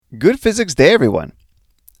Good Physics Day, everyone.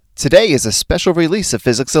 Today is a special release of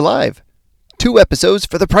Physics Alive. 2 episodes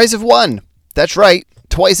for the price of 1. That's right,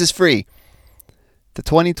 twice as free. The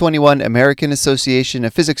 2021 American Association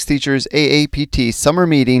of Physics Teachers AAPT summer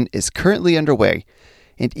meeting is currently underway,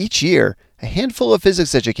 and each year, a handful of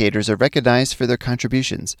physics educators are recognized for their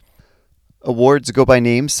contributions. Awards go by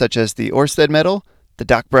names such as the Orsted Medal, the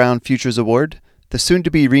Doc Brown Futures Award, the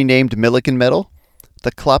soon-to-be renamed Millikan Medal,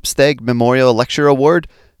 the Klopstad Memorial Lecture Award,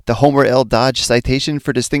 the Homer L. Dodge Citation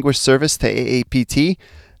for Distinguished Service to AAPT,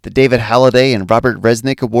 the David Halliday and Robert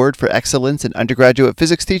Resnick Award for Excellence in Undergraduate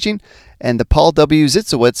Physics Teaching, and the Paul W.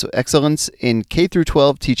 Zitzowitz Excellence in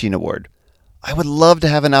K-12 Teaching Award. I would love to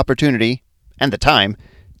have an opportunity, and the time,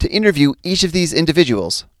 to interview each of these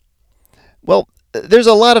individuals. Well, there's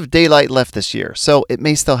a lot of daylight left this year, so it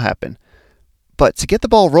may still happen. But to get the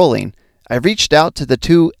ball rolling, I reached out to the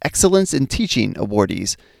 2 Excellence in Teaching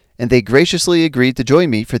awardees, and they graciously agreed to join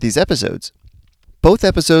me for these episodes. Both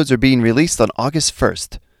episodes are being released on August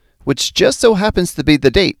 1st, which just so happens to be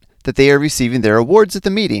the date that they are receiving their awards at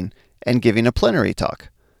the meeting and giving a plenary talk.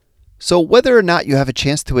 So whether or not you have a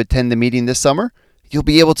chance to attend the meeting this summer, you'll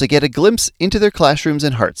be able to get a glimpse into their classrooms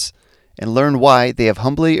and hearts and learn why they have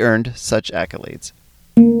humbly earned such accolades.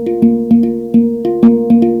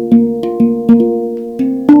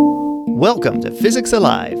 Welcome to Physics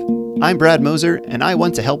Alive. I'm Brad Moser, and I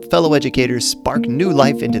want to help fellow educators spark new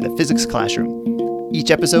life into the physics classroom. Each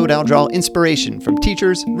episode, I'll draw inspiration from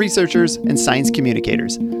teachers, researchers, and science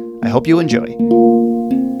communicators. I hope you enjoy.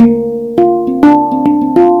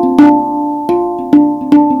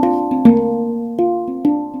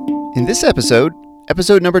 In this episode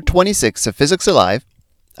number 26 of Physics Alive,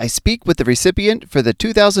 I speak with the recipient for the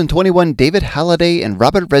 2021 David Halliday and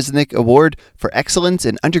Robert Resnick Award for Excellence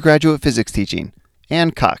in Undergraduate Physics Teaching, Ann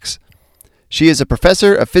Cox. She is a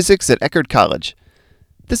professor of physics at Eckerd College.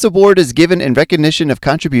 This award is given in recognition of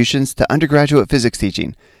contributions to undergraduate physics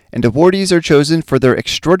teaching, and awardees are chosen for their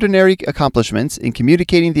extraordinary accomplishments in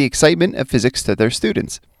communicating the excitement of physics to their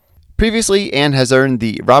students. Previously, Ann has earned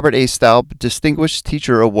the Robert A. Staub Distinguished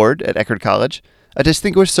Teacher Award at Eckerd College, a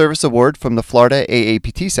Distinguished Service Award from the Florida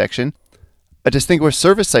AAPT section, a Distinguished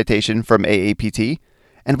Service Citation from AAPT,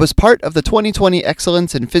 and was part of the 2020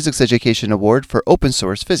 Excellence in Physics Education Award for Open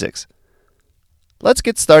Source Physics. Let's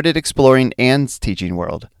get started exploring Ann's teaching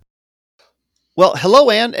world. Well,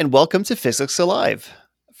 hello, Ann, and welcome to Physics Alive.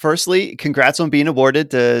 Firstly, congrats on being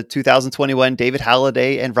awarded the 2021 David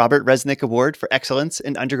Halliday and Robert Resnick Award for Excellence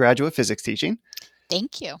in Undergraduate Physics Teaching.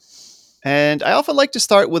 Thank you. And I often like to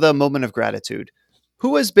start with a moment of gratitude.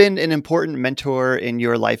 Who has been an important mentor in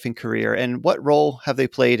your life and career, and what role have they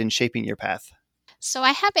played in shaping your path? So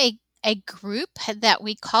I have a group that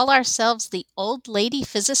we call ourselves the Old Lady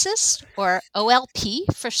Physicists, or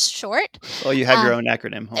OLP for short. Oh, you have your own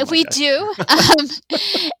acronym. Oh We gosh. do.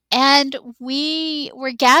 And we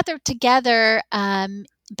were gathered together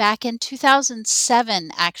back in 2007,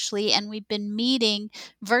 actually, and we've been meeting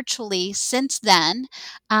virtually since then.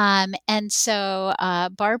 And so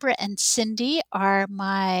Barbara and Cindy are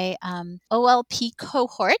my OLP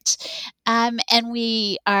cohort, and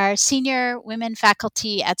we are senior women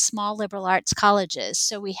faculty at small liberal arts colleges.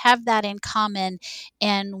 So we have that in common,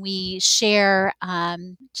 and we share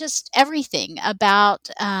just everything about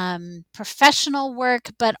professional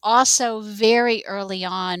work, but also very early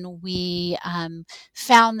on, we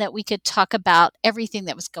found that we could talk about everything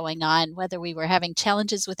that was going on, whether we were having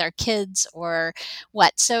challenges with our kids or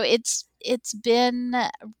what. So it's been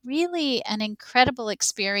really an incredible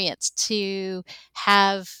experience to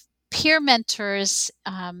have peer mentors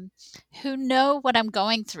who know what I'm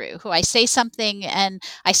going through, who I say something and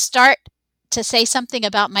I start to say something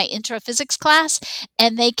about my intro physics class,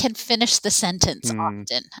 and they can finish the sentence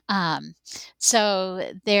often.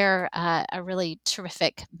 So they're a really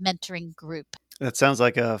terrific mentoring group. That sounds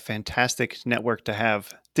like a fantastic network to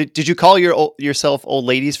have. Did you call yourself old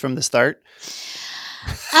ladies from the start?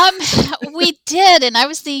 We did, and I'm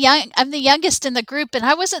the youngest in the group, and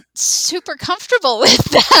I wasn't super comfortable with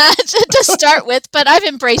that to start with, but I've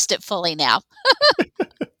embraced it fully now.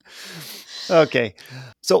 Okay.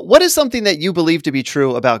 So what is something that you believe to be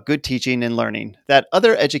true about good teaching and learning that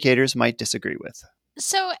other educators might disagree with?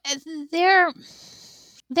 So there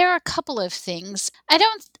are a couple of things. I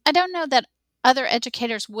don't know that other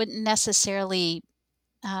educators wouldn't necessarily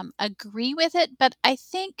agree with it, but I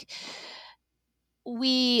think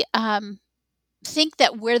we think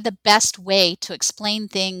that we're the best way to explain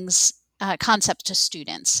things, concepts to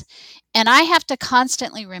students. And I have to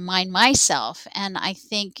constantly remind myself, and I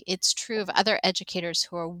think it's true of other educators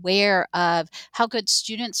who are aware of how good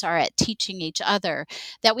students are at teaching each other,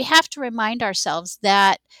 that we have to remind ourselves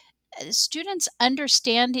that students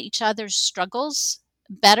understand each other's struggles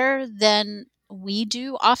better than we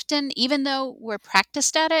do often, even though we're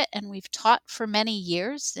practiced at it and we've taught for many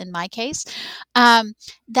years, in my case. Um,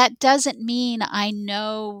 that doesn't mean I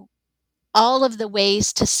know all of the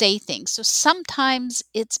ways to say things. So sometimes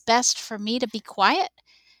it's best for me to be quiet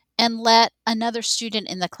and let another student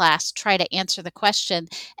in the class try to answer the question.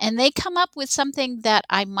 And they come up with something that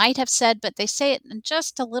I might have said, but they say it in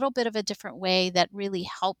just a little bit of a different way that really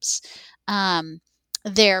helps um,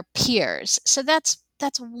 their peers. So that's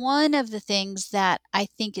one of the things that I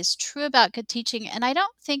think is true about good teaching. And I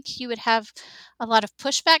don't think you would have a lot of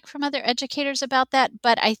pushback from other educators about that,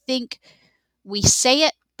 but I think we say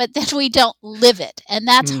it, but then we don't live it. And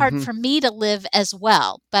that's hard Hmm. for me to live as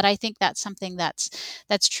well. But I think that's something that's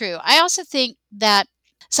true. I also think that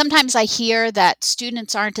sometimes I hear that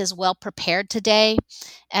students aren't as well prepared today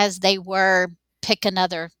as they were, pick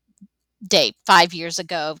another day, 5 years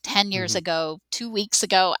ago, 10 years Hmm. ago, 2 weeks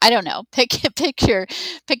ago, I don't know. Pick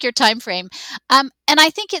your time frame. And I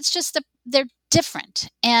think it's just they're different.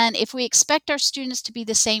 And if we expect our students to be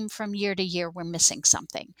the same from year to year, we're missing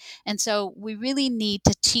something. And so we really need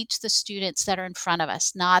to teach the students that are in front of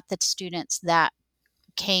us, not the students that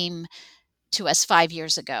came to us 5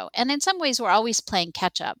 years ago. And in some ways, we're always playing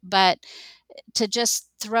catch up, but to just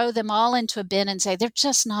throw them all into a bin and say they're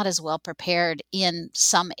just not as well prepared in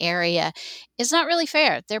some area is not really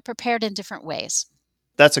fair. They're prepared in different ways.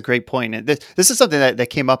 That's a great point. And this is something that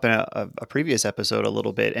came up in a previous episode a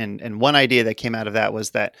little bit. And one idea that came out of that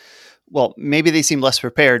was that, well, maybe they seem less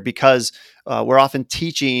prepared because we're often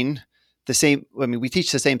teaching the same. I mean, we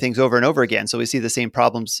teach the same things over and over again. So we see the same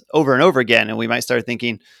problems over and over again. And we might start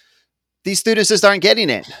thinking, these students just aren't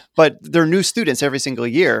getting it, but they're new students every single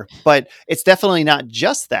year. But it's definitely not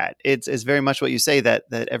just that. It's very much what you say, that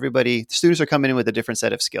everybody, students are coming in with a different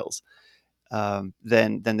set of skills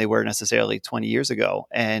than they were necessarily 20 years ago,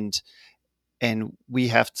 and we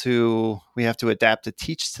have to adapt to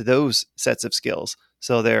teach to those sets of skills.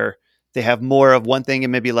 So they have more of one thing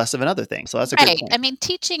and maybe less of another thing. So that's a great Right. I point. mean,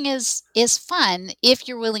 teaching is fun if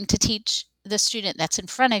you're willing to teach the student that's in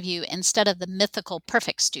front of you instead of the mythical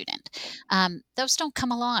perfect student. Those don't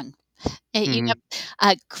come along. You Hmm. have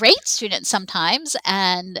a great student sometimes,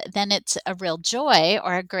 and then it's a real joy,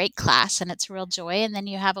 or a great class, and it's a real joy. And then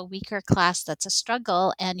you have a weaker class that's a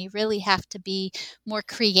struggle, and you really have to be more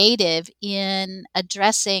creative in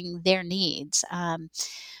addressing their needs.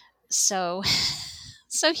 So,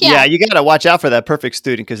 so yeah. Yeah, you got to watch out for that perfect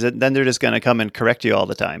student because then they're just going to come and correct you all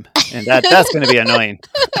the time, and that's going to be annoying.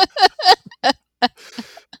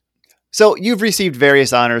 So you've received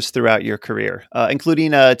various honors throughout your career,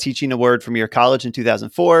 including a teaching award from your college in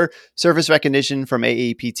 2004, service recognition from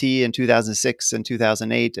AAPT in 2006 and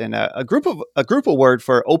 2008, and a group award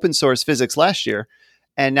for open source physics last year,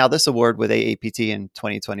 and now this award with AAPT in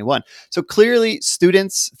 2021. So clearly,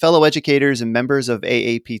 students, fellow educators, and members of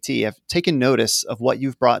AAPT have taken notice of what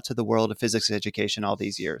you've brought to the world of physics education all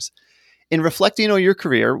these years. In reflecting on your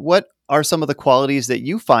career, what are some of the qualities that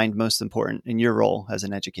you find most important in your role as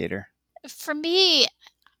an educator? For me,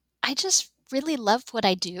 I just really love what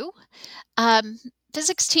I do. Um,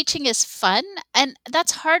 Physics teaching is fun, and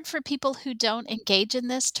that's hard for people who don't engage in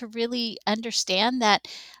this to really understand that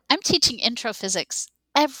I'm teaching intro physics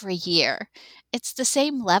every year. It's the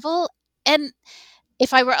same level. And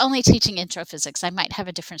if I were only teaching intro physics, I might have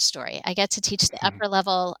a different story. I get to teach the upper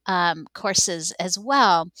level courses as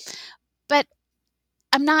well, but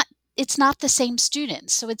it's not the same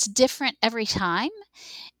students. So it's different every time.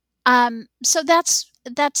 So that's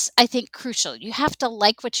I think crucial. You have to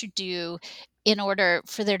like what you do in order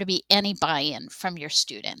for there to be any buy-in from your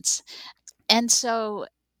students. And so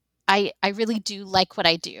I really do like what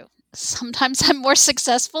I do. Sometimes I'm more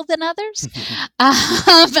successful than others.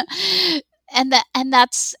 Um, and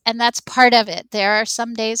that's part of it. There are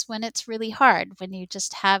some days when it's really hard, when you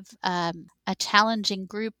just have a challenging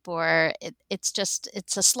group, or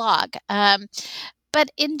it's a slog. But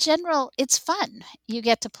in general, it's fun. You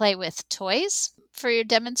get to play with toys for your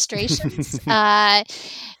demonstrations.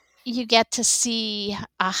 You get to see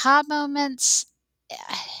aha moments.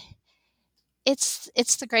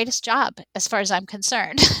 It's the greatest job as far as I'm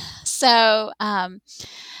concerned. So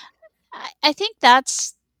I think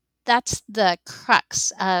that's the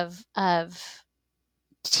crux of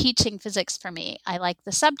teaching physics for me. I like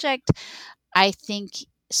the subject. I think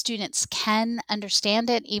students can understand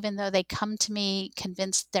it, even though they come to me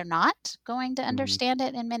convinced they're not going to Mhm. understand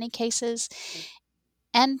it in many cases.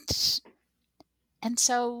 and and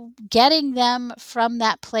so getting them from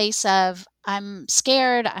that place of I'm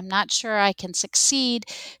scared, I'm not sure I can succeed,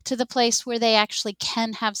 to the place where they actually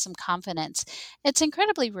can have some confidence. It's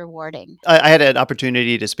incredibly rewarding. I had an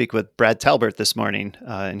opportunity to speak with Brad Talbert this morning,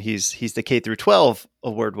 and he's the K through 12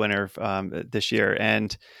 award winner this year,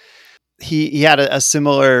 and he had a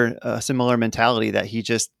similar mentality that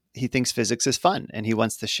he thinks physics is fun, and he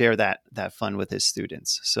wants to share that fun with his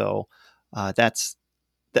students. So that's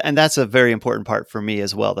and that's a very important part for me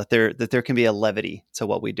as well, that there can be a levity to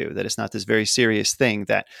what we do, that it's not this very serious thing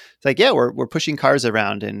that it's like, yeah, we're pushing cars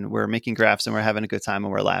around and we're making graphs and we're having a good time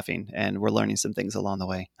and we're laughing and we're learning some things along the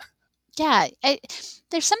way. Yeah,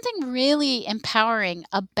 there's something really empowering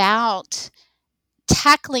about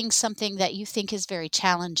tackling something that you think is very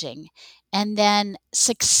challenging and then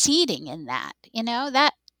succeeding in that,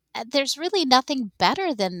 that there's really nothing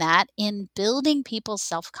better than that in building people's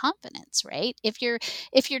self-confidence, right? If you're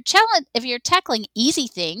tackling easy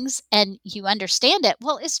things and you understand it,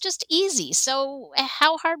 well, it's just easy. So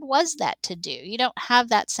how hard was that to do? You don't have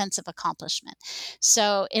that sense of accomplishment.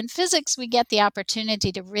 So in physics, we get the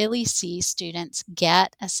opportunity to really see students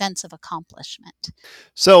get a sense of accomplishment.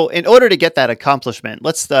 So, in order to get that accomplishment,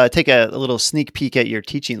 let's take a little sneak peek at your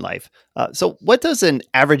teaching life. So, what does an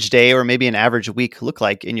average day or maybe an average week look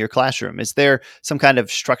like in your classroom? Is there some kind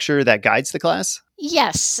of structure that guides the class?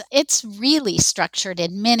 Yes, it's really structured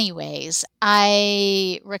in many ways.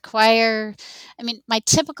 I mean, my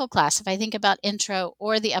typical class, if I think about intro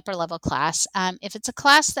or the upper level class, if it's a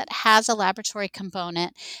class that has a laboratory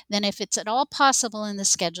component, then if it's at all possible in the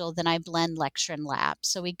schedule, then I blend lecture and lab.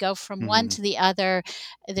 So we go from one Mhm. to the other.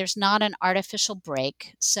 There's not an artificial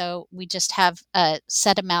break. So we just have a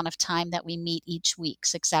set amount of time that we meet each week,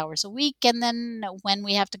 6 hours a week. And then when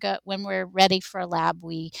we're ready for a lab,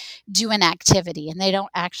 we do an activity, and they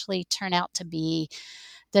don't actually turn out to be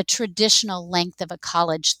the traditional length of a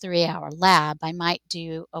college 3-hour lab. I might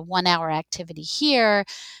do a 1 hour activity here,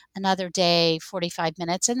 another day 45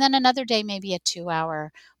 minutes, and then another day maybe a 2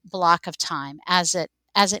 hour block of time as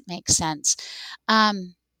it makes sense.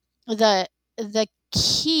 um, the the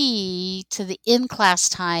key to the in-class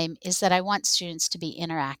time is that I want students to be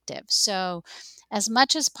interactive. So, as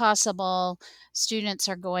much as possible, students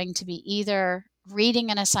are going to be either reading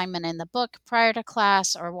an assignment in the book prior to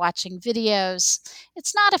class or watching videos.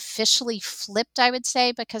 It's not officially flipped, I would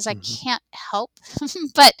say, because I Mhm. can't help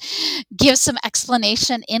but give some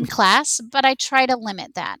explanation in class, but I try to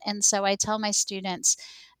limit that. And so I tell my students,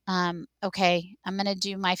 okay, I'm going to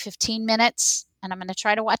do my 15 minutes and I'm going to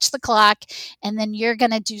try to watch the clock, and then you're going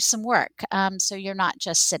to do some work. So you're not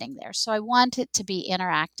just sitting there. So I want it to be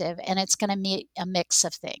interactive, and it's going to be a mix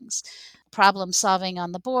of things: problem solving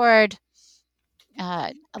on the board,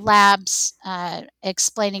 labs,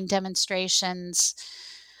 explaining demonstrations,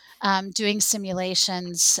 doing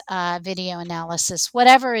simulations, video analysis,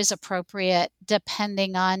 whatever is appropriate,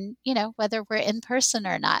 depending on whether we're in person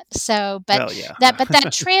or not. So, but Well, yeah.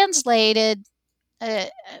 that translated uh,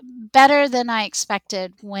 better than I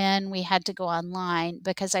expected when we had to go online,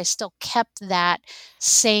 because I still kept that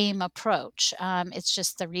same approach. It's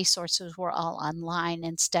just the resources were all online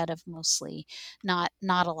instead of mostly not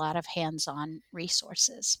a lot of hands-on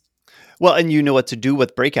resources. Well, and you know what to do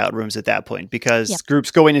with breakout rooms at that point because Yep.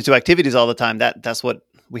 groups going into activities all the time. That's what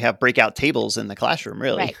we have breakout tables in the classroom,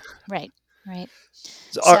 really. Right. Right. Right.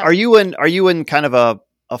 So are So you in kind of a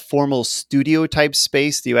formal studio type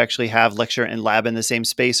space? Do you actually have lecture and lab in the same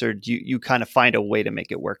space, or do you kind of find a way to make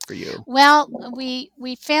it work for you? Well, we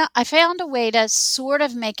found I found a way to sort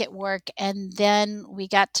of make it work, and then we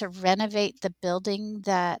got to renovate the building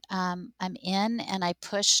that I'm in, and I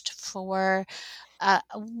pushed for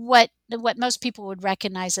what most people would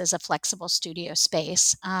recognize as a flexible studio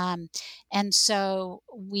space. And so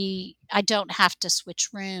I don't have to switch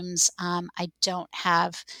rooms. I don't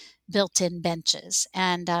have built-in benches,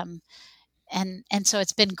 and so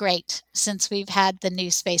it's been great since we've had the new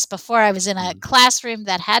space. Before, I was in a Mhm. classroom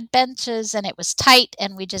that had benches and it was tight,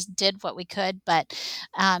 and we just did what we could. But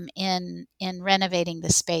in renovating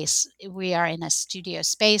the space, we are in a studio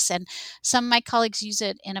space, and some of my colleagues use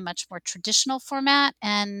it in a much more traditional format,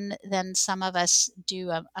 and then some of us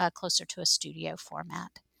do a closer to a studio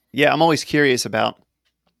format. Yeah, I'm always curious about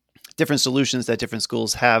different solutions that different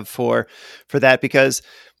schools have for that because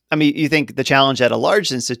I mean, you think the challenge at a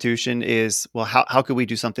large institution is, well, how could we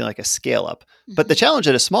do something like a scale up? But the Hmm. challenge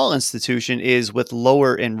at a small institution is with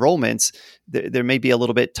lower enrollments, there may be a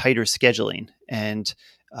little bit tighter scheduling and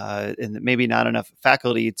maybe not enough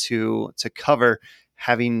faculty to cover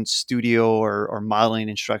having studio or modeling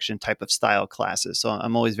instruction type of style classes. So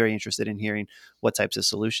I'm always very interested in hearing what types of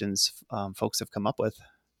solutions folks have come up with.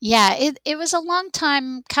 Yeah, it was a long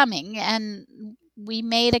time coming, and we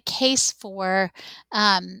made a case for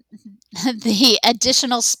um, the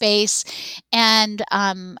additional space and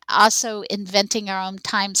also inventing our own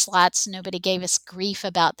time slots. Nobody gave us grief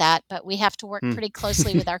about that, but we have to work Hmm. pretty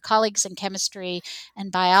closely with our colleagues in chemistry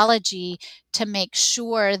and biology to make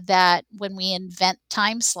sure that when we invent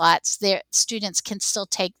time slots, their students can still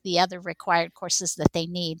take the other required courses that they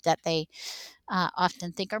need, that they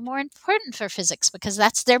often think are more important for physics because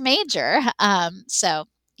that's their major. So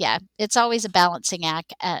yeah, it's always a balancing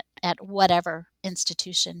act at whatever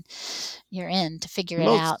institution you're in to figure it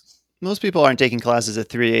out. Most people aren't taking classes at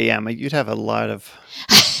 3 a.m. You'd have a lot of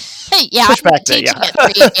Yeah, I'm pushback not there. Yeah. teaching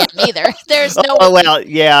at 3 a.m. either. There's no Oh way. well,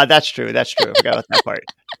 yeah, that's true. That's true. I forgot about that part.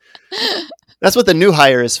 That's what the new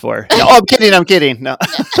hire is for. No, oh, I'm kidding. I'm kidding. No.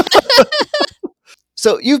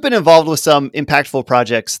 So you've been involved with some impactful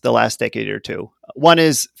projects the last decade or two. One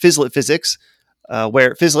is Physlit Physics,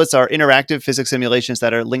 where Phys-Lits are interactive physics simulations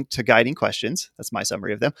that are linked to guiding questions. That's my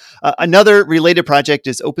summary of them. Another related project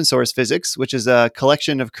is Open Source Physics, which is a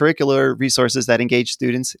collection of curricular resources that engage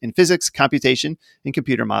students in physics, computation, and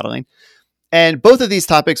computer modeling. And both of these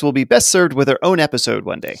topics will be best served with their own episode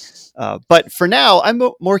one day. But for now, I'm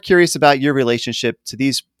more curious about your relationship to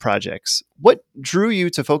these projects. What drew you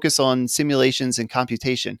to focus on simulations and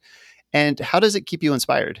computation? And how does it keep you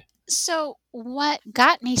inspired? So, what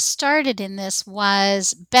got me started in this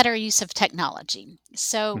was better use of technology.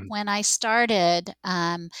 So, Mhm. when I started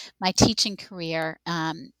my teaching career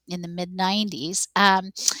in the mid 90s,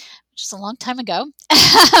 which is a long time ago,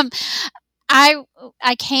 um,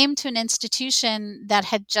 I came to an institution that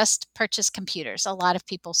had just purchased computers. A lot of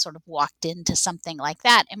people sort of walked into something like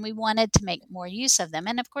that, and we wanted to make more use of them.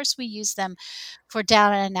 And of course, we use them for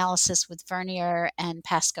data analysis with Vernier and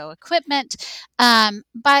Pasco equipment.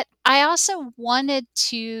 But I also wanted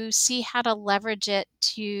to see how to leverage it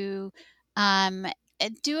to um,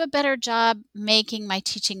 do a better job making my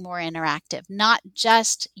teaching more interactive, not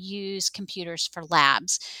just use computers for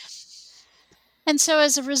labs. And so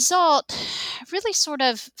as a result, I really sort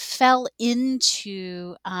of fell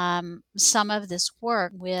into some of this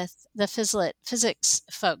work with the physics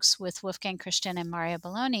folks, with Wolfgang Christian and Mario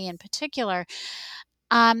Belloni in particular.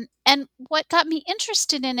 And what got me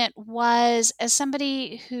interested in it was, as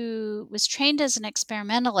somebody who was trained as an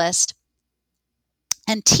experimentalist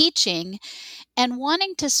and teaching, and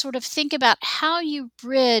wanting to sort of think about how you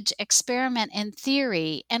bridge experiment and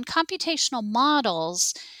theory, and computational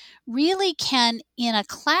models really can, in a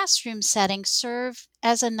classroom setting, serve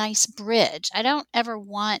as a nice bridge. I don't ever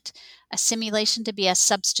want a simulation to be a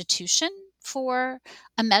substitution for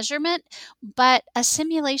a measurement, but a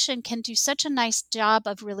simulation can do such a nice job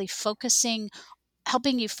of really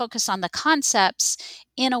helping you focus on the concepts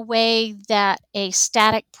in a way that a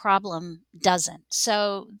static problem doesn't.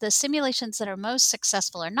 So the simulations that are most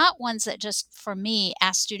successful are not ones that just, for me,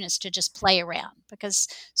 ask students to just play around, because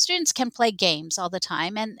students can play games all the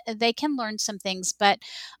time and they can learn some things, but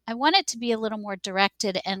I want it to be a little more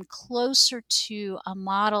directed and closer to a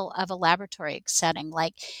model of a laboratory setting.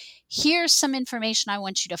 Like, here's some information I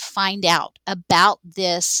want you to find out about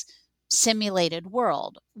this simulated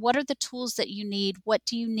world. What are the tools that you need? What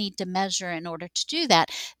do you need to measure in order to do that?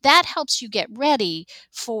 That helps you get ready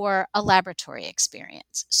for a laboratory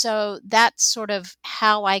experience. So that's sort of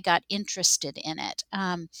how I got interested in it.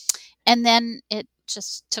 And then it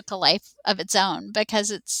just took a life of its own,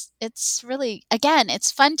 because it's really, again,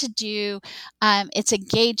 it's fun to do. It's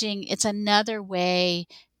engaging. It's another way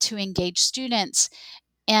to engage students,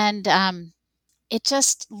 and it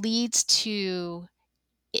just leads to,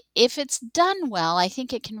 if it's done well, I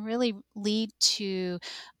think it can really lead to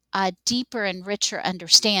a deeper and richer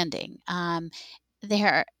understanding.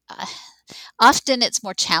 There, often it's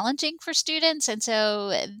more challenging for students, and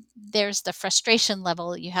so there's the frustration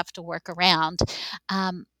level you have to work around.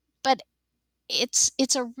 But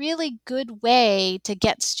it's a really good way to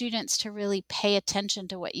get students to really pay attention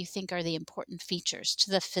to what you think are the important features to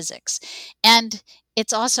the physics. And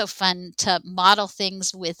it's also fun to model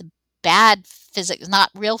things with bad physics, not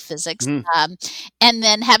real physics, Mhm. and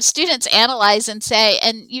then have students analyze and say,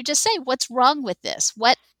 and you just say, what's wrong with this?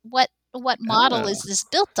 What model Ah, is this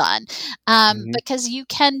built on? mhm. Because you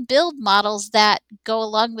can build models that go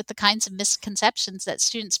along with the kinds of misconceptions that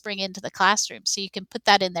students bring into the classroom. So you can put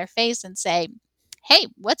that in their face and say, hey,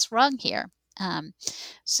 what's wrong here? Um,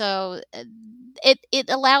 so it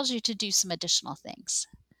allows you to do some additional things.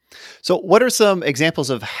 So, what are some examples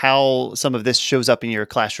of how some of this shows up in your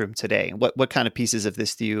classroom today? What kind of pieces of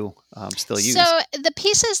this do you still use? So the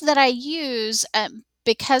pieces that I use,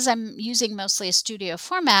 because I'm using mostly a studio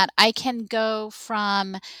format, I can go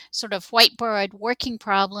from sort of whiteboard working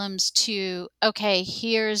problems to, okay,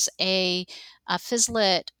 here's a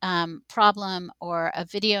Physlit problem or a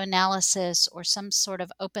video analysis or some sort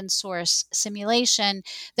of open source simulation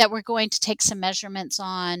that we're going to take some measurements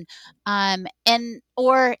on. And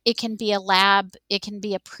or it can be a lab, it can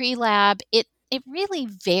be a pre-lab. It really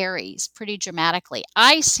varies pretty dramatically.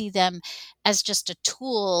 I see them as just a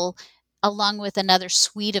tool along with another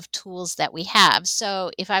suite of tools that we have.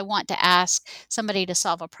 So if I want to ask somebody to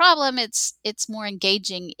solve a problem, it's more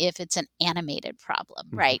engaging if it's an animated problem,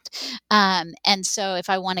 Mhm. right? And so if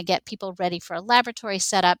I want to get people ready for a laboratory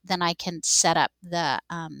setup, then I can set up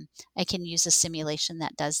I can use a simulation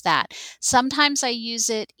that does that. Sometimes I use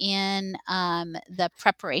it in the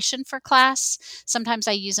preparation for class. Sometimes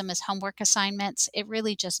I use them as homework assignments. It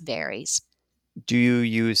really just varies. Do you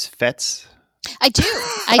use FETs? I do.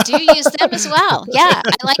 I do use them as well. Yeah,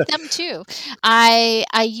 I like them too. I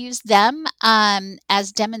use them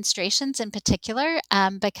as demonstrations in particular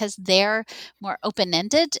because they're more open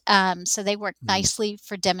ended. So they work Mhm. nicely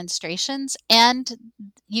for demonstrations, and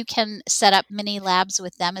you can set up mini labs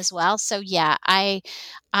with them as well. So yeah, I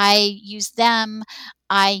use them.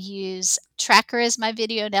 I use Tracker as my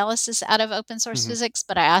video analysis out of open source Mhm. physics,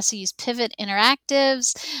 but I also use Pivot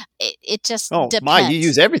Interactives. It just Oh my, you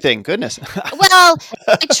use depends. everything. Goodness. Well,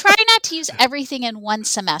 I try not to use everything in one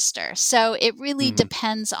semester. So it really Mhm.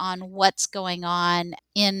 depends on what's going on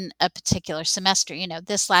in a particular semester.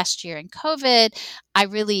 This last year in COVID, I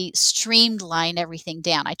really streamlined everything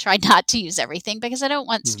down. I tried not to use everything because I don't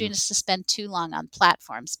want Mhm. students to spend too long on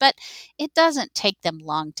platforms, but it doesn't take them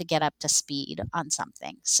long to get up to speed on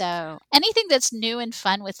something. So anything that's new and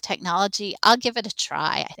fun with technology, I'll give it a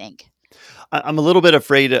try, I think. I'm a little bit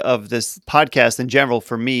afraid of this podcast in general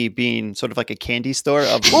for me being sort of like a candy store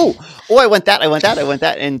of oh I want that, I want that, I want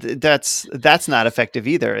that, and that's not effective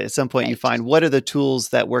either. At some point, you Right. find what are the tools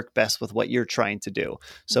that work best with what you're trying to do.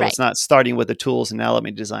 So it's Right. not starting with the tools and now let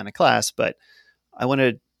me design a class, but I want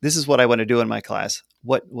to. This is what I want to do in my class.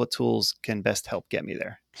 What tools can best help get me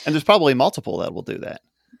there? And there's probably multiple that will do that.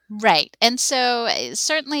 Right. And so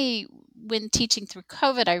certainly when teaching through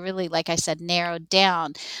COVID, I really, like I said, narrowed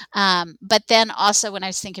down. But then also when I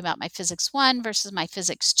was thinking about my physics one versus my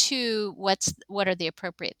physics two, what are the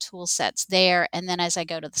appropriate tool sets there? And then as I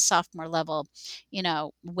go to the sophomore level,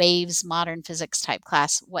 waves, modern physics type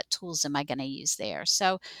class, what tools am I going to use there?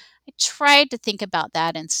 So I tried to think about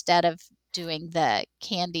that instead of doing the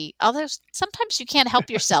candy. Although sometimes you can't help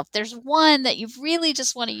yourself. There's one that you really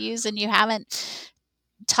just want to use and you haven't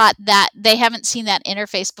taught that they haven't seen that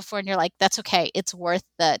interface before and you're like that's okay, it's worth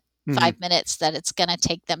the Mhm. 5 minutes that it's going to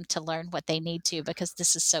take them to learn what they need to because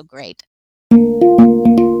this is so great.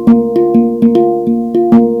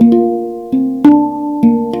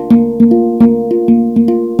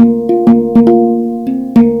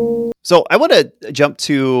 So I want to jump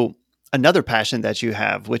to another passion that you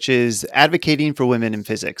have, which is advocating for women in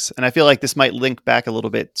physics. And I feel like this might link back a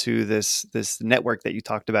little bit to this network that you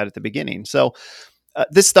talked about at the beginning. So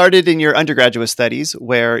this started in your undergraduate studies,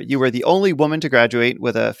 where you were the only woman to graduate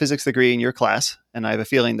with a physics degree in your class, and I have a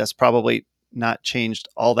feeling that's probably not changed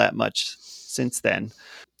all that much since then.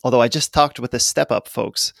 Although I just talked with the Step Up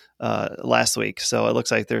folks last week, so it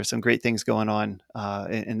looks like there's some great things going on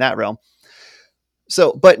in that realm.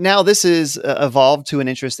 So, but now this is evolved to an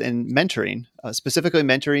interest in mentoring, specifically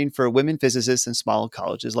mentoring for women physicists in small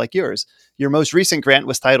colleges like yours. Your most recent grant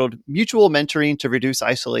was titled Mutual Mentoring to Reduce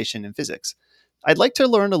Isolation in Physics. I'd like to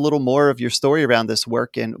learn a little more of your story around this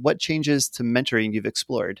work and what changes to mentoring you've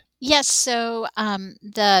explored. Yes, so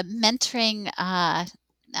the mentoring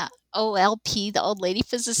OLP, the old lady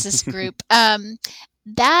physicist group,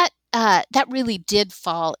 that really did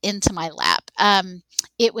fall into my lap.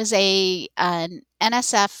 It was an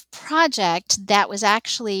NSF project that was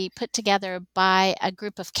actually put together by a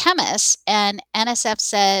group of chemists, and NSF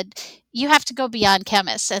said, you have to go beyond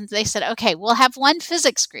chemists. And they said, okay, we'll have one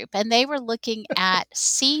physics group. And they were looking at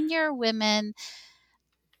senior women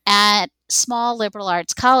at small liberal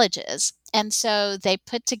arts colleges. And so they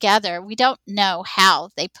put together, we don't know how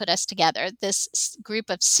they put us together, this group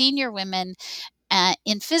of senior women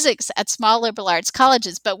in physics at small liberal arts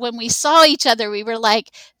colleges. But when we saw each other, we were like,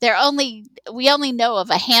 we only know of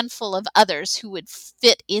a handful of others who would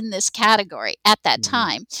fit in this category at that Mhm.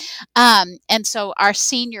 time. And so our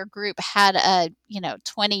senior group had a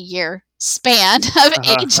 20-year span of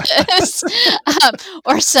Uh-huh. ages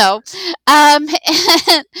or so. And,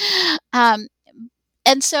 um,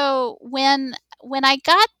 And so when I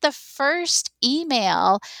got the first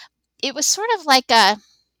email, it was sort of like a,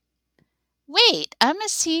 wait, I'm a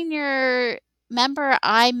senior member.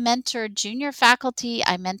 I mentor junior faculty.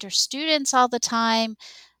 I mentor students all the time.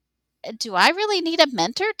 Do I really need a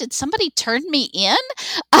mentor? Did somebody turn me in?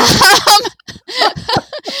 Um,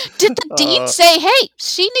 did the dean Uh, say, hey,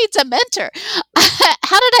 she needs a mentor?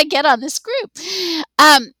 How did I get on this group?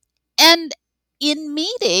 Um, and in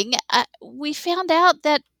meeting, we found out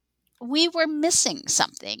that we were missing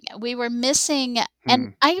something. We were missing, and hmm.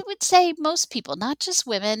 I would say most people, not just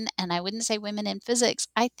women, and I wouldn't say women in physics.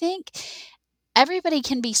 I think everybody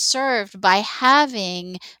can be served by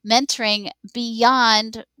having mentoring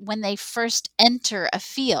beyond when they first enter a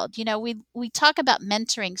field. You know, we talk about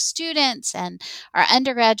mentoring students and our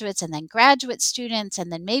undergraduates and then graduate students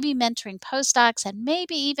and then maybe mentoring postdocs and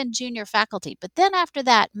maybe even junior faculty. But then after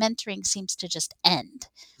that, mentoring seems to just end.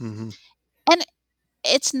 Hmm. And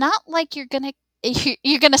it's not like you're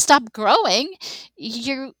gonna stop growing.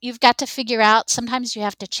 You've got to figure out, sometimes you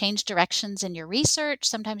have to change directions in your research,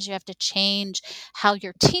 sometimes you have to change how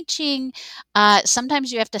you're teaching,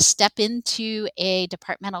 sometimes you have to step into a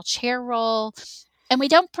departmental chair role, and we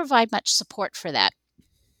don't provide much support for that.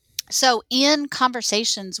 So, in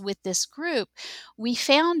conversations with this group, we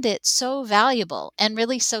found it so valuable and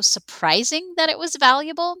really so surprising that it was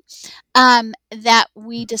valuable, that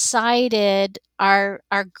we decided, our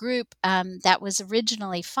group, that was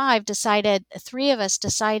originally 5, decided 3 of us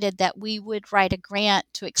decided that we would write a grant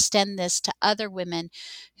to extend this to other women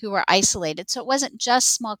who are isolated. So it wasn't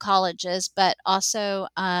just small colleges, but also,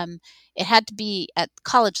 it had to be at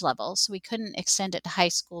college level, so we couldn't extend it to high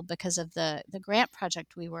school because of the grant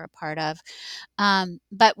project we were a part of.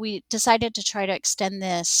 But we decided to try to extend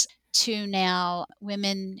this to now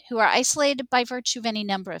women who are isolated by virtue of any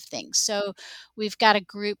number of things. So we've got a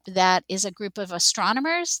group that is a group of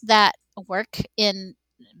astronomers that work in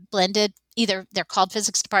blended, either they're called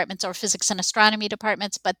physics departments or physics and astronomy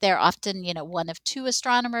departments, but they're often, one of 2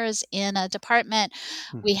 astronomers in a department.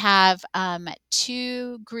 We have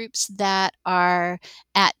 2 groups that are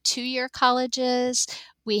at 2-year colleges.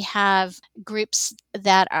 We have groups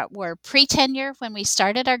that were pre-tenure when we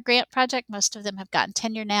started our grant project. Most of them have gotten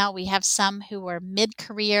tenure now. We have some who are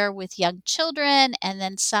mid-career with young children, and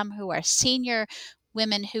then some who are senior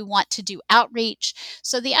women who want to do outreach.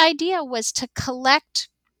 So the idea was to collect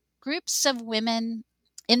groups of women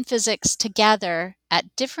in physics together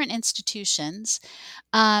at different institutions,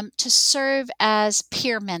 to serve as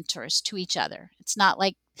peer mentors to each other. It's not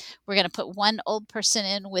like we're going to put one old person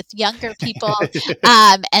in with younger people,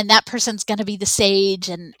 and that person's going to be the sage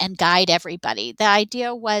and guide everybody. The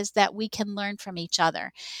idea was that we can learn from each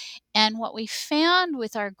other. And what we found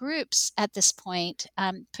with our groups at this point,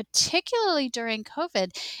 particularly during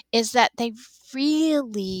COVID, is that they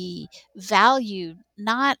really valued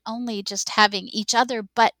not only just having each other,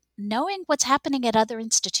 but knowing what's happening at other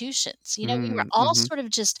institutions. We were all Mm-hmm. sort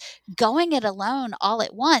of just going it alone all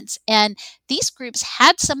at once. And these groups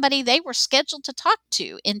had somebody they were scheduled to talk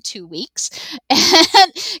to in 2 weeks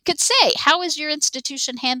and could say, how is your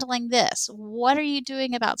institution handling this? What are you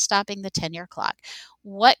doing about stopping the tenure clock?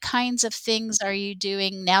 What kinds of things are you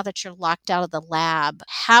doing now that you're locked out of the lab?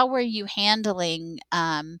 How are you handling,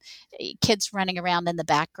 kids running around in the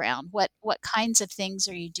background? What kinds of things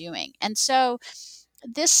are you doing? And so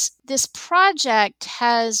this project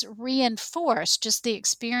has reinforced just the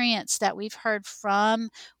experience that we've heard from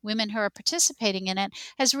women who are participating in it,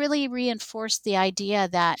 has really reinforced the idea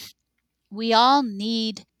that we all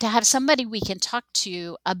need to have somebody we can talk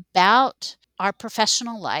to about our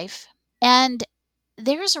professional life. And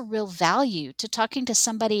there's a real value to talking to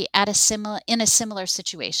somebody in a similar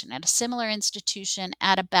situation, at a similar institution,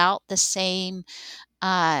 at about the same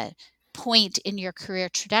uh, point in your career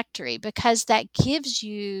trajectory, because that gives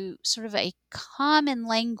you sort of a common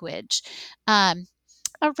language, um,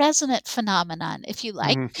 a resonant phenomenon, if you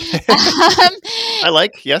like. Hmm. Um, I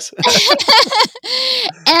like, yes.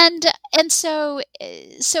 and so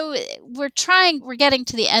we're getting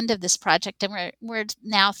to the end of this project, and we're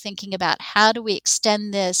now thinking about, how do we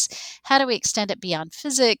extend this, how do we extend it beyond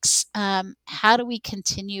physics, how do we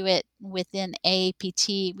continue it within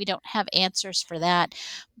AAPT. We don't have answers for that,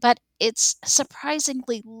 but it's a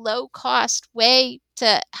surprisingly low cost way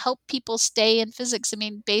to help people stay in physics. I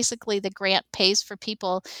mean, basically the grant pays for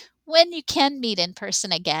people, when you can meet in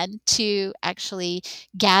person again, to actually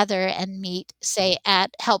gather and meet, say,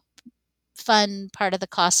 at help fund part of the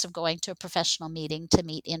cost of going to a professional meeting, to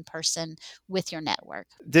meet in person with your network.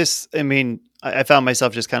 I mean, I found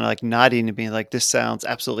myself just kind of like nodding and being like, this sounds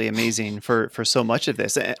absolutely amazing for so much of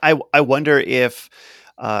this. I wonder if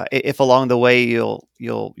if along the way you'll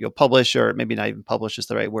publish, or maybe not even publish is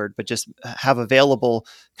the right word, but just have available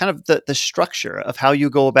kind of the structure of how you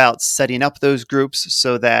go about setting up those groups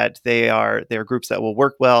so that they're groups that will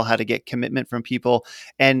work well, how to get commitment from people,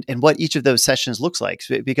 and what each of those sessions looks like.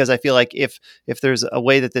 Because I feel like if there's a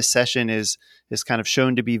way that this session is kind of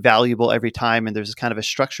shown to be valuable every time, and there's kind of a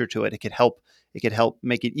structure to it, it could help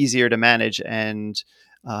make it easier to manage and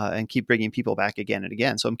keep bringing people back again and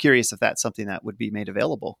again. So I'm curious if that's something that would be made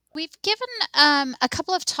available. We've given a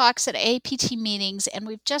couple of talks at APT meetings, and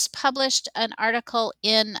we've just published an article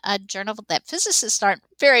in a journal that physicists aren't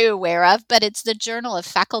very aware of, but it's the Journal of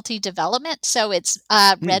Faculty Development. So it's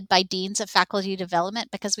read by deans of faculty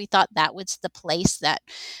development, because we thought that was the place that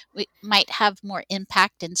we might have more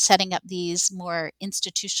impact in setting up these more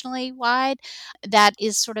institutionally wide. That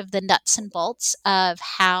is sort of the nuts and bolts of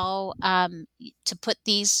how to put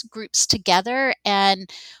these groups together and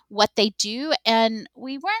what they do. And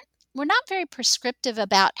we're not very prescriptive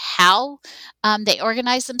about how they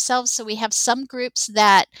organize themselves. So we have some groups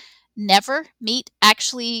that never meet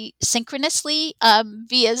actually synchronously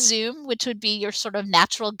via Zoom, which would be your sort of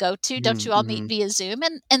natural go-to. Don't you all meet via Zoom?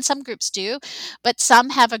 And some groups do, but some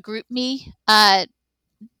have a group me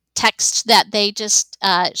text that they just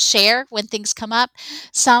share when things come up.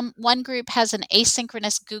 One group has an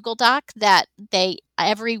asynchronous Google Doc that they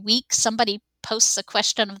every week somebody posts a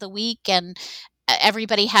question of the week, and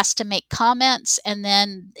everybody has to make comments, and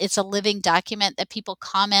then it's a living document that people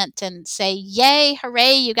comment and say, yay,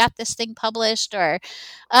 hooray, you got this thing published, or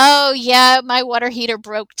oh yeah, my water heater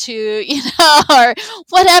broke too, or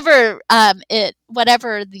whatever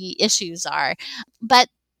the issues are. But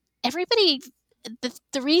everybody,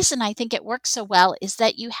 the reason I think it works so well is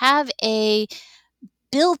that you have a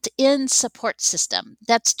built-in support system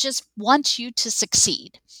that's just wants you to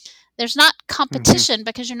succeed. There's not competition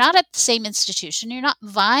because you're not at the same institution. You're not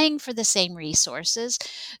vying for the same resources.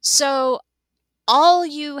 So all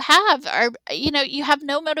you have are, you have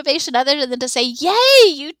no motivation other than to say, yay,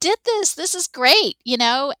 you did this. This is great,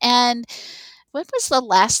 And when was the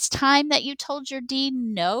last time that you told your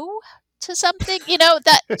dean no to something?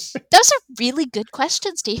 Those are really good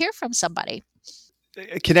questions to hear from somebody.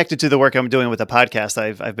 Connected to the work I'm doing with the podcast,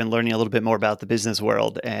 I've been learning a little bit more about the business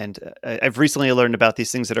world, and I've recently learned about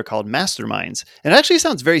these things that are called masterminds. And it actually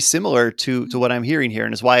sounds very similar to what I'm hearing here,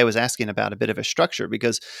 and is why I was asking about a bit of a structure.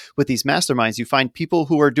 Because with these masterminds, you find people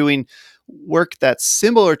who are doing work that's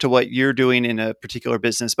similar to what you're doing in a particular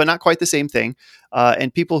business, but not quite the same thing,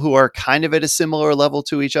 and people who are kind of at a similar level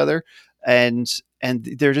to each other, and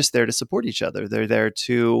they're just there to support each other. They're there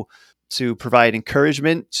to provide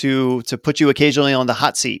encouragement, to put you occasionally on the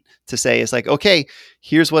hot seat, to say, it's like, okay,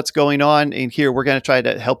 here's what's going on, and here we're going to try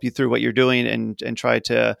to help you through what you're doing, and try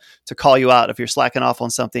to call you out if you're slacking off on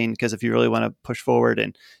something, because if you really want to push forward.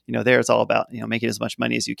 And there it's all about making as much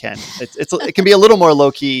money as you can. It can be a little more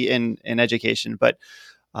low key in education, but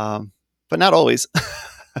not always.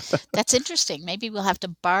 That's interesting. Maybe we'll have to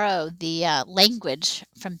borrow the language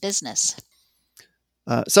from business.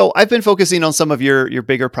 So I've been focusing on some of your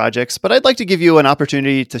bigger projects, but I'd like to give you an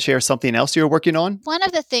opportunity to share something else you're working on. One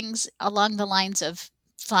of the things along the lines of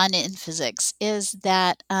fun in physics is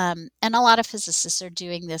that, and a lot of physicists are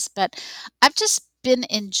doing this, but I've just been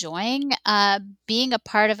enjoying being a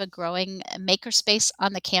part of a growing makerspace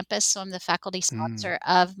on the campus. So I'm the faculty sponsor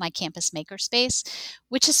of my campus makerspace,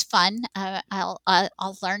 which is fun.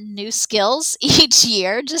 I'll learn new skills each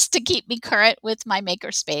year just to keep me current with my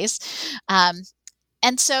makerspace.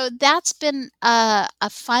 And so that's been a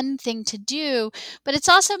fun thing to do, but it's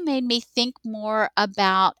also made me think more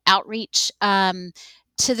about outreach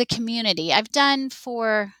to the community. I've done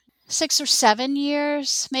for 6 or 7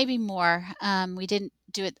 years, maybe more. We didn't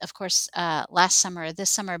do it, of course, last summer or this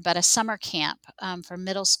summer, but a summer camp for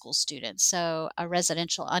middle school students. So a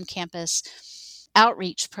residential on-campus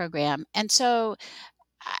outreach program. And so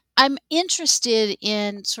I'm interested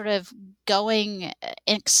in sort of going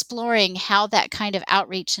exploring how that kind of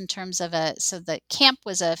outreach in terms of so the camp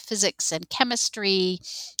was a physics and chemistry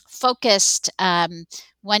focused.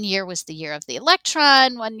 One year was the year of the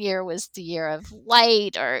electron, one year was the year of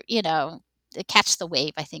light, or catch the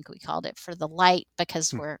wave, I think we called it, for the light,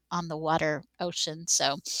 because we're on the water ocean.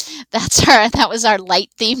 So that was our light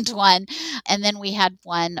themed one. And then we had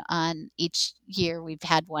one on each year. We've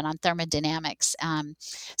had one on thermodynamics.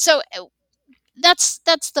 So that's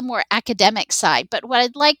the more academic side. But what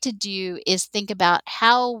I'd like to do is think about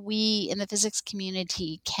how we in the physics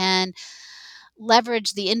community can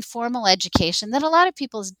leverage the informal education that a lot of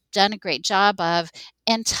people have done a great job of,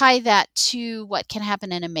 and tie that to what can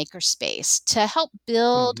happen in a makerspace to help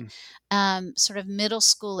build Hmm. sort of middle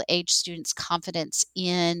school age students' confidence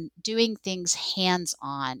in doing things hands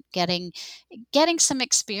on, getting some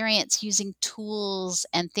experience using tools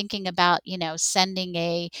and thinking about, sending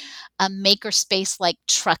a makerspace like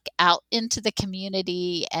truck out into the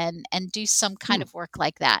community and do some kind of work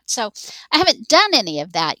like that. So I haven't done any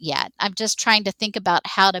of that yet. I'm just trying to think about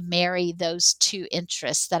how to marry those two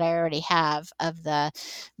interests that I already have of the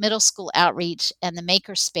middle school outreach and the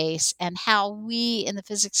makerspace, and how we in the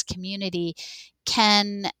physics community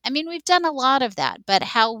we've done a lot of that, but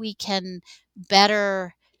how we can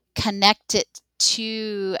better connect it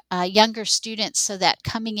to younger students so that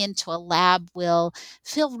coming into a lab will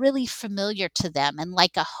feel really familiar to them and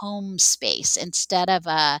like a home space instead of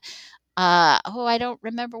oh, I don't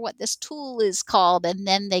remember what this tool is called. And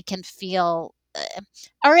then they can feel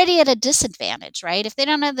already at a disadvantage, right? If they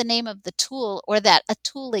don't know the name of the tool or that a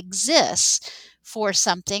tool exists for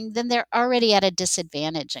something, then they're already at a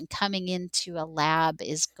disadvantage. And coming into a lab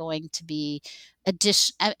is going to be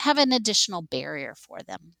have an additional barrier for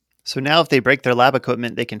them. So now if they break their lab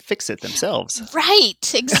equipment, they can fix it themselves.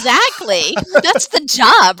 Right, exactly. That's the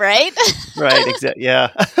job, right? Right. Exactly. Yeah.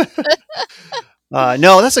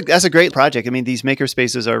 No, that's a great project. I mean, these maker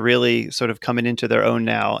spaces are really sort of coming into their own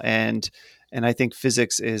now, and I think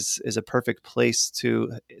physics is a perfect place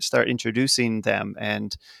to start introducing them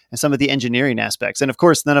and some of the engineering aspects. And of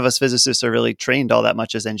course, none of us physicists are really trained all that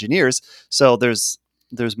much as engineers, so there's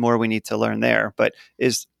more we need to learn there. But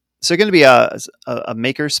is so going to be a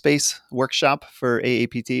maker space workshop for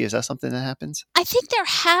AAPT? Is that something that happens? I think there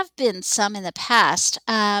have been some in the past.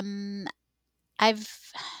 I've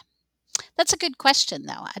That's a good question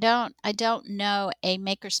though. I don't know a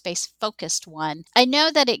makerspace focused one. I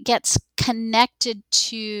know that it gets connected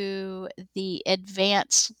to the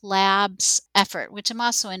advanced labs effort, which I'm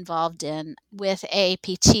also involved in with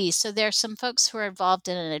AAPT. So there are some folks who are involved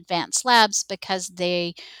in an advanced labs because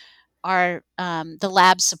they are the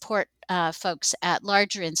lab support folks at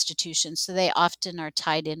larger institutions, so they often are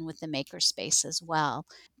tied in with the makerspace as well.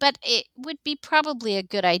 But it would be probably a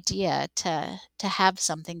good idea to have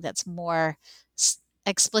something that's more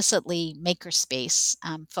explicitly makerspace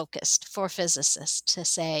focused for physicists to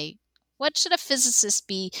say, what should a physicist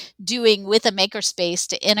be doing with a makerspace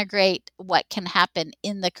to integrate what can happen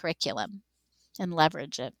in the curriculum and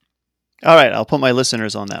leverage it? All right, I'll put my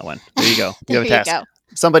listeners on that one. There you go. You There have a you task. go.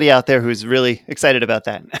 Somebody out there who's really excited about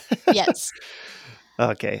that. Yes.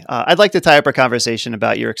 Okay. I'd like to tie up our conversation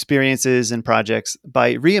about your experiences and projects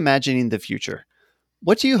by reimagining the future.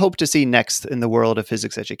 What do you hope to see next in the world of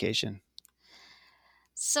physics education?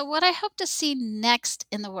 So, what I hope to see next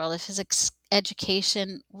in the world of physics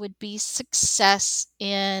education would be success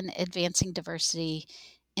in advancing diversity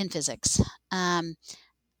in physics. Um,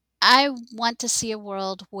 I want to see a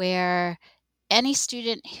world where any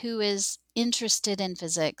student who is interested in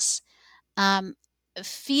physics um,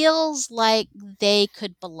 feels like they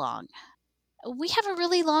could belong. We have a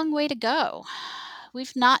really long way to go.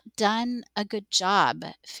 We've not done a good job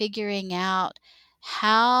figuring out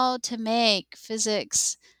how to make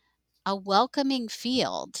physics a welcoming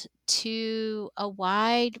field to a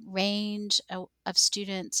wide range of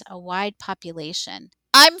students, a wide population.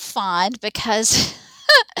 I'm fond because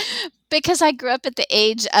because I grew up at the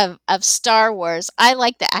age of Star Wars. I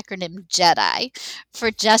like the acronym JEDI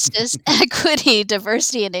for Justice, Equity,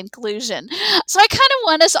 Diversity, and Inclusion. So I kind of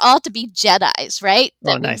want us all to be Jedis, right?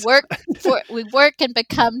 Oh, That nice. we work and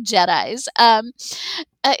become Jedis.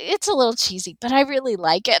 It's a little cheesy, but I really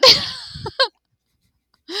like it.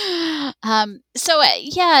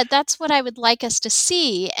 Yeah, that's what I would like us to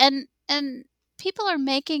see, and people are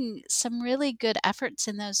making some really good efforts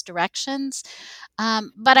in those directions.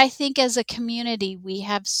 But I think as a community, we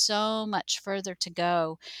have so much further to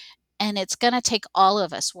go, and it's going to take all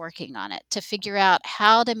of us working on it to figure out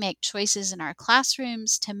how to make choices in our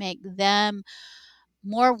classrooms to make them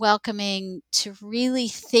more welcoming, to really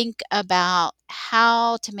think about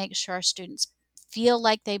how to make sure our students feel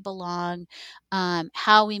like they belong,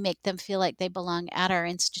 how we make them feel like they belong at our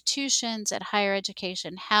institutions, at higher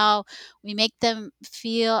education, how we make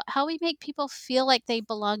people feel like they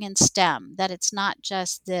belong in STEM, that it's not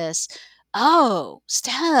just this, oh,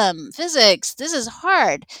 STEM, physics, this is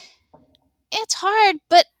hard. It's hard,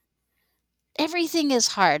 but everything is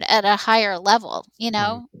hard at a higher level, you Mhm.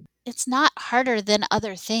 know? It's not harder than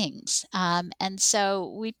other things. And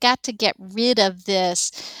so we've got to get rid of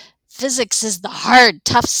this physics is the hard,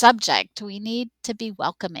 tough subject. We need to be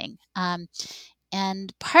welcoming.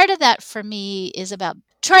 And part of that for me is about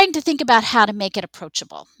trying to think about how to make it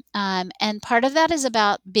approachable. And part of that is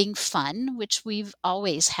about being fun, which we've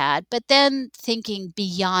always had, but then thinking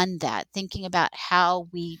beyond that, thinking about how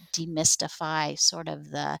we demystify sort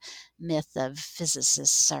of the myth of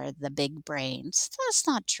physicists are the big brains. That's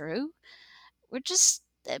not true. We're just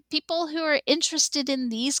people who are interested in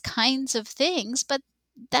these kinds of things, but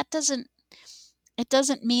that doesn't it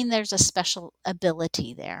doesn't mean there's a special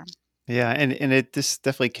ability there. Yeah, and this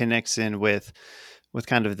definitely connects in with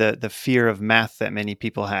kind of the fear of math that many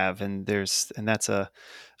people have, and that's I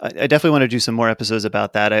definitely want to do some more episodes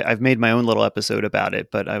about that. I've made my own little episode about it,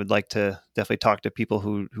 but I would like to definitely talk to people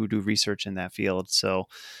who do research in that field. So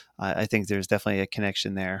I think there's definitely a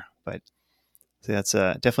connection there. But that's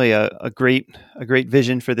definitely a great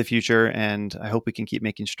vision for the future, and I hope we can keep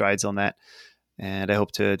making strides on that. And I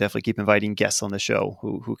hope to definitely keep inviting guests on the show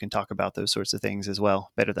who can talk about those sorts of things as well,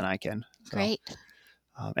 better than I can. So, Great.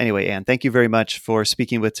 anyway, Anne, thank you very much for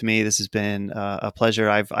speaking with me. This has been a pleasure.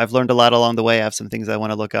 I've learned a lot along the way. I have some things I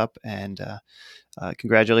want to look up, and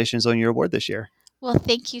congratulations on your award this year. Well,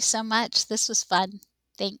 thank you so much. This was fun.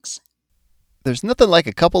 Thanks. There's nothing like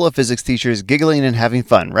a couple of physics teachers giggling and having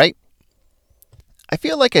fun, right? I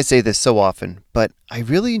feel like I say this so often, but I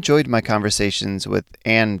really enjoyed my conversations with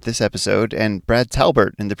Anne this episode and Brad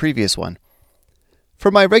Talbert in the previous one. For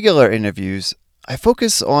my regular interviews, I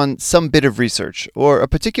focus on some bit of research or a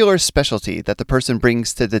particular specialty that the person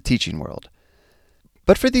brings to the teaching world.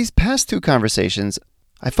 But for these past two conversations,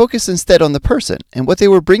 I focus instead on the person and what they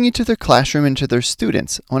were bringing to their classroom and to their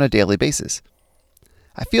students on a daily basis.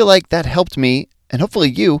 I feel like that helped me, and hopefully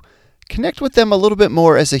you, connect with them a little bit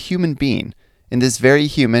more as a human being in this very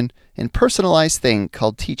human and personalized thing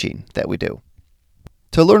called teaching that we do.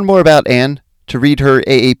 To learn more about Anne, to read her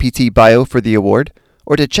AAPT bio for the award,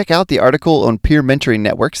 or to check out the article on peer mentoring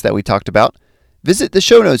networks that we talked about, visit the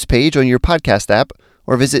show notes page on your podcast app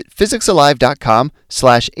or visit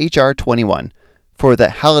physicsalive.com/HR21 for the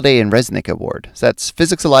Halliday and Resnick Award. So that's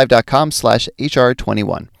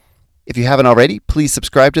physicsalive.com/HR21. If you haven't already, please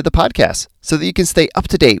subscribe to the podcast so that you can stay up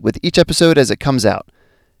to date with each episode as it comes out.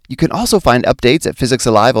 You can also find updates at Physics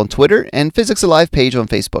Alive on Twitter and Physics Alive page on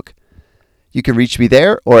Facebook. You can reach me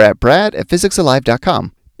there or at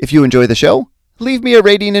brad@physicsalive.com. If you enjoy the show, leave me a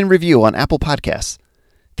rating and review on Apple Podcasts.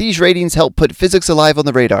 These ratings help put Physics Alive on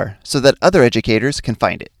the radar so that other educators can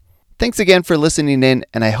find it. Thanks again for listening in,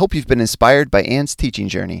 and I hope you've been inspired by Anne's teaching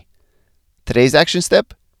journey. Today's action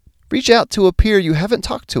step: reach out to a peer you haven't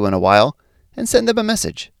talked to in a while and send them a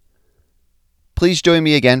message. Please join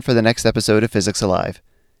me again for the next episode of Physics Alive.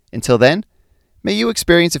 Until then, may you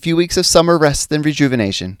experience a few weeks of summer rest and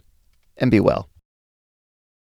rejuvenation, and be well.